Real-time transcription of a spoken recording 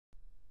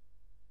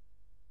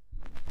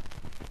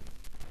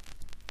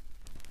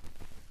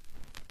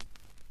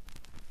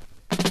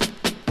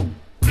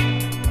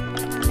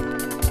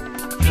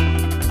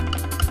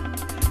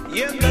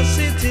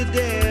pity,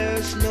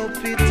 there's no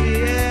pity,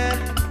 yeah,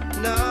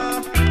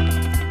 no.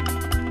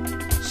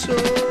 So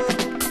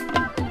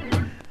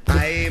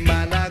I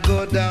man I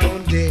go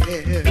down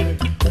there,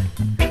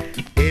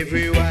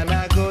 everyone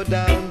I go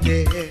down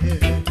there.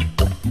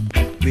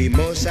 We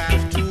must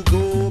have to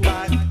go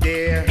back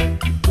there.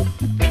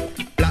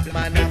 Black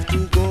man have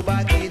to go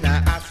back in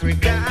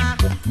Africa.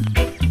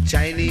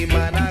 Chinese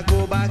man I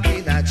go back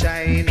in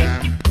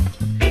China.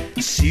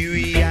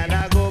 Syrian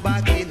I go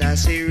back in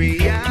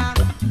Syria.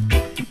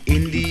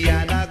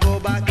 Indian I go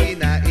back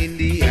in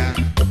India.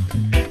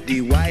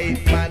 The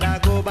white man I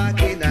go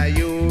back in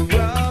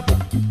Europe.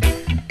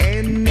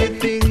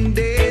 Anything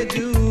they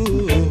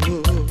do,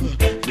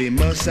 we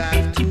must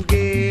have to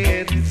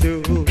get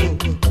through.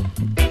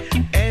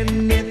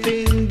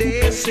 Anything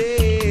they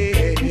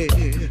say,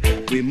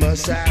 we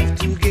must have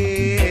to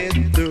get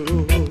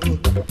through.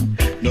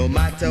 No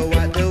matter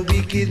what the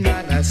wicked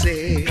man I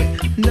say,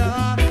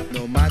 no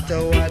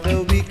matter what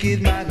the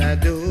wicked man I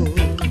do,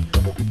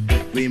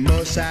 we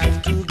must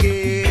have to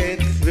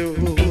get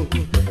through.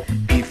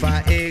 If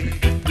I egg,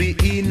 we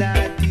in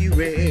at the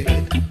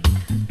red.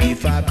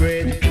 If I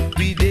bread,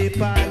 we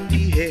dip on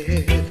the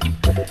head.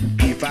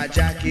 If I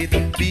jacket,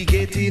 we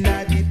get in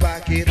at the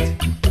pocket.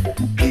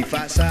 If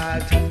I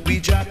salt, we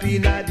drop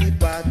in at the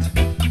pot.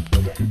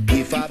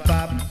 If I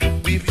pop,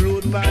 we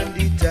float on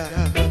the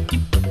top.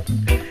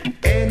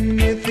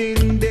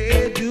 Anything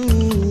they do,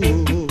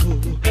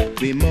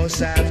 we must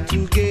have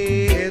to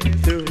get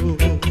through.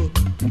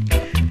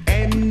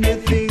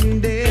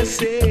 Anything they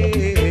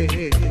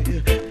say,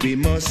 we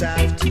must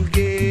have to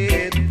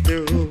get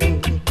through.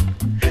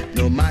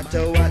 No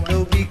matter what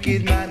the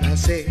wicked man I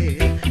say,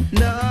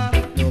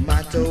 no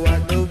matter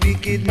what the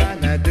wicked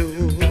man I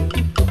do,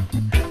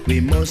 we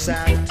must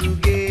have to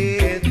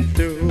get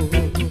through.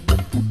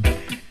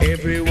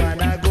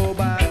 Everyone I go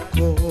back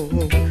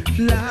home,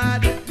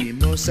 Lord, we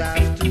must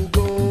have to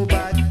go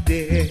back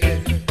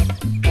there.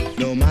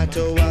 No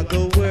matter what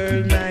the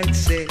world might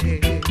say.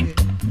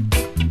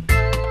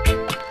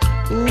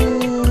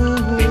 Ooh,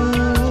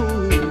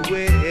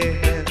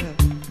 well,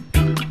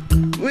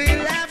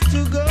 we'll have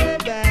to go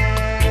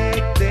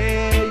back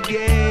there,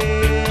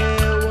 yeah,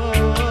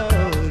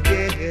 oh,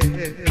 yeah.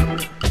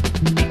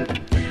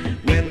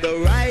 When the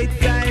right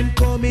time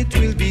comes, it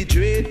will be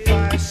dread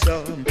for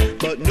some,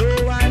 but no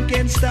one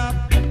can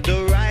stop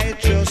the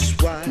righteous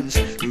ones.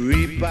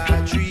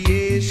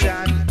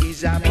 Repatriation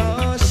is a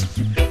must.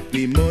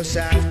 We must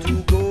have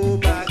to go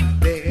back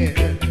there.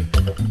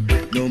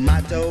 No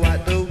matter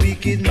what the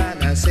wicked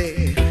man I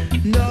say,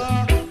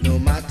 no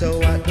matter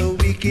what the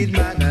wicked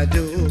man I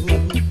do.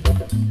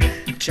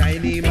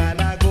 Chinese man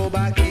I go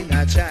back in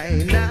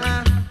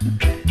China.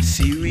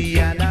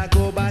 Syrian I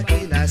go back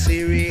in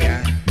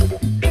Syria.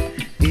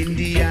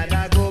 Indian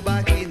I go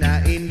back in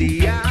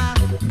India.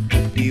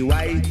 The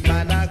white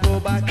man I go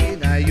back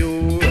in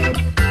Europe.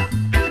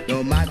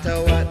 No matter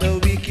what the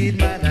wicked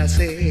man I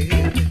say,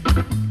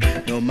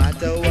 no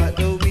matter what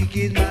the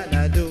wicked man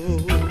I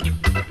do,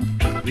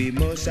 we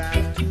must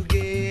have to